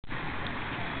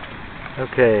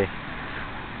Okay,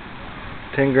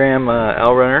 10 gram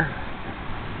Outrunner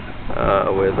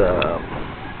with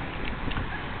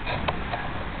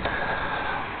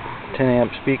 10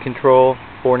 amp speed control,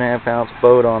 4.5 ounce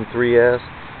boat on 3S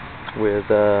with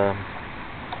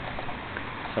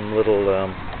some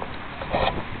little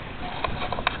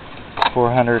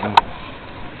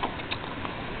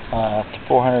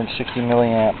 460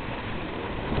 milliamp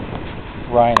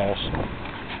rhinos.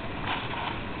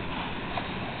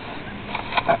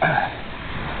 Let's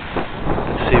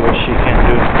see what she can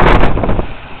do.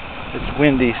 It's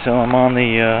windy, so I'm on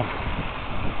the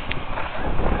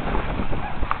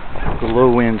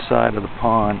low wind side of the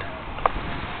pond.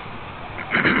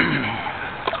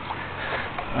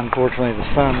 Unfortunately, the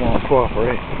sun won't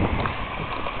cooperate.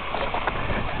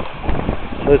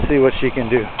 Let's see what she can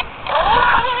do.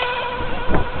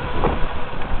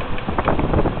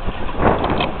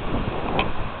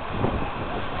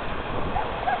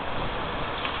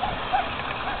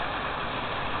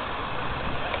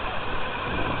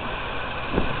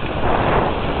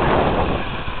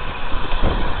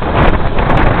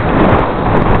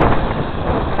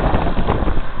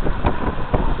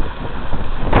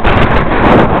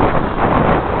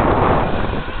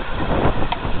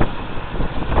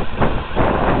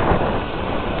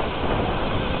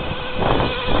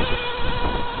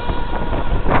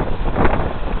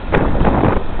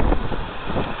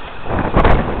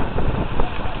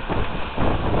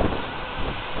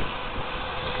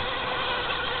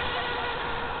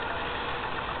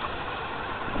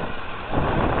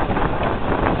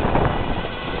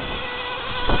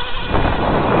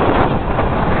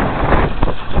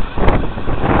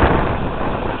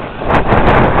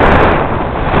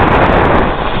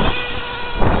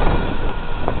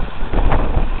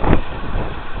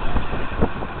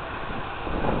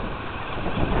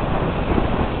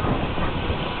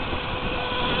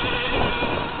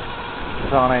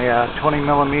 On a 20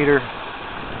 millimeter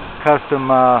custom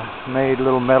made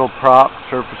little metal prop,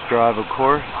 surface drive of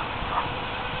course.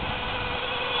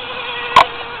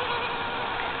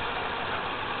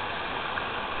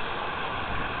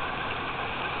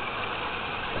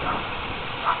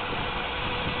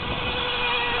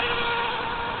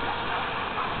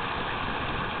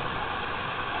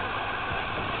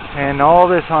 And all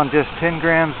this on just 10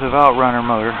 grams of Outrunner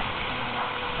motor.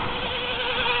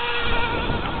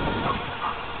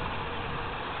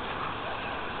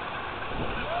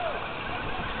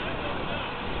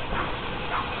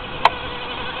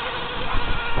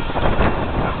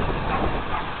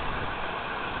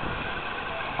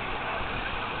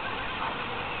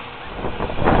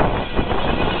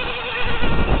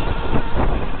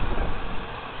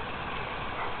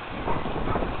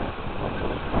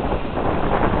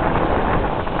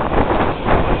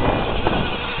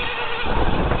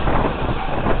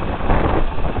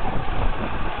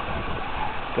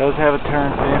 Does have a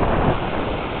turn fin,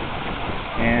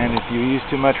 and if you use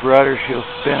too much rudder, she'll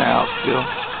spin out still.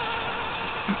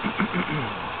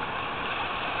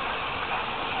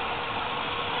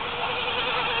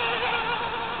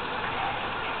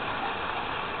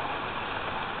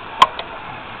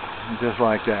 Just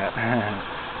like that.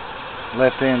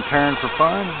 Left end turn for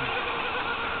fun.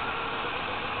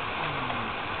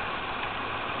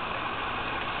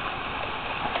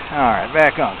 Alright,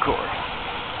 back on course.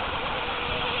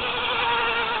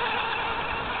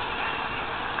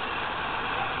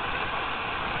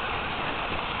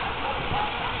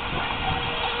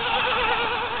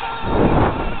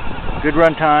 Good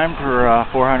run time for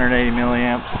 480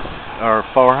 milliamps or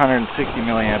 460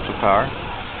 milliamps of power.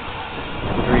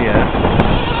 3S.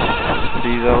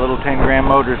 These little 10 gram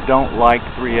motors don't like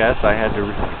 3S. I had to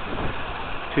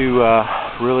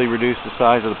really reduce the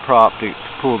size of the prop to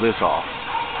pull this off.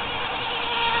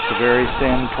 It's a very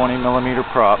thin 20 millimeter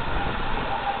prop,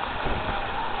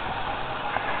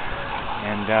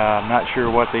 and I'm not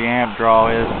sure what the amp draw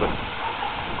is, but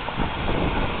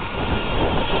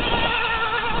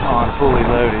on fully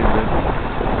loaded, but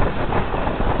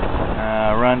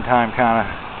runtime kind of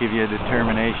give you a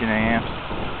determination of amps.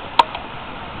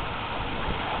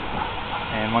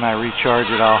 And when I recharge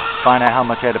it, I'll find out how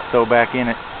much I had to throw back in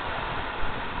it.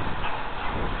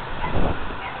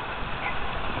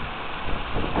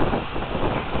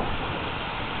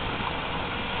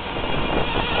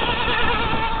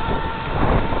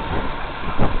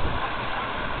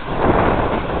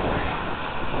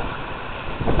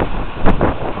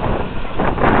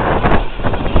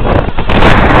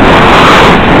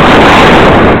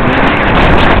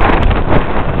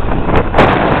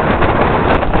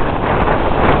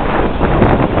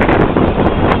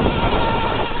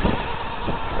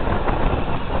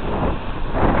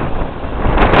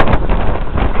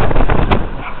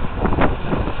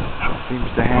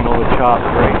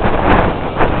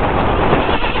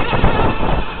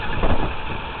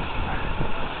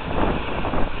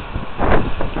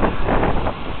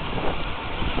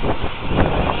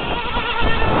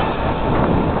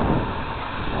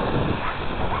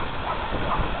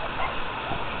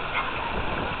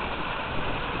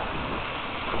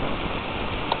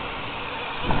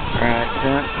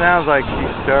 Sounds like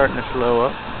she's starting to slow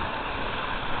up.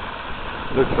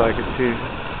 Looks like it too.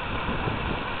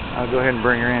 I'll go ahead and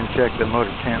bring her in and check the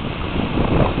motor temp.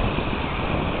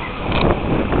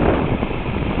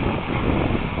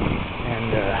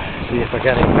 And see if I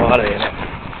got any water in it.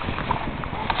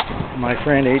 My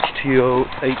friend H2O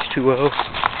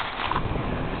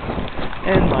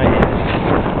and my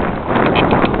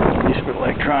Wisp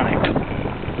electronics.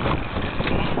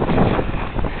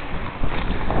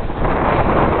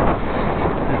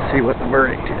 Let's see what the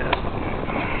verdict is.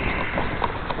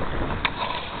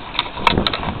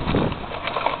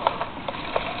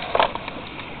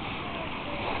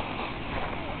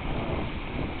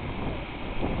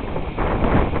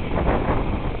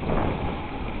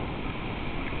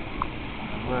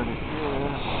 Verdict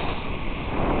is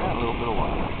a little bit of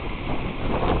water.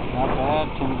 Not bad,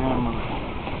 10 gram motor.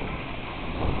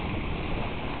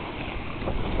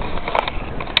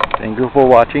 Thank you for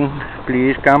watching.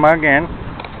 Please come again.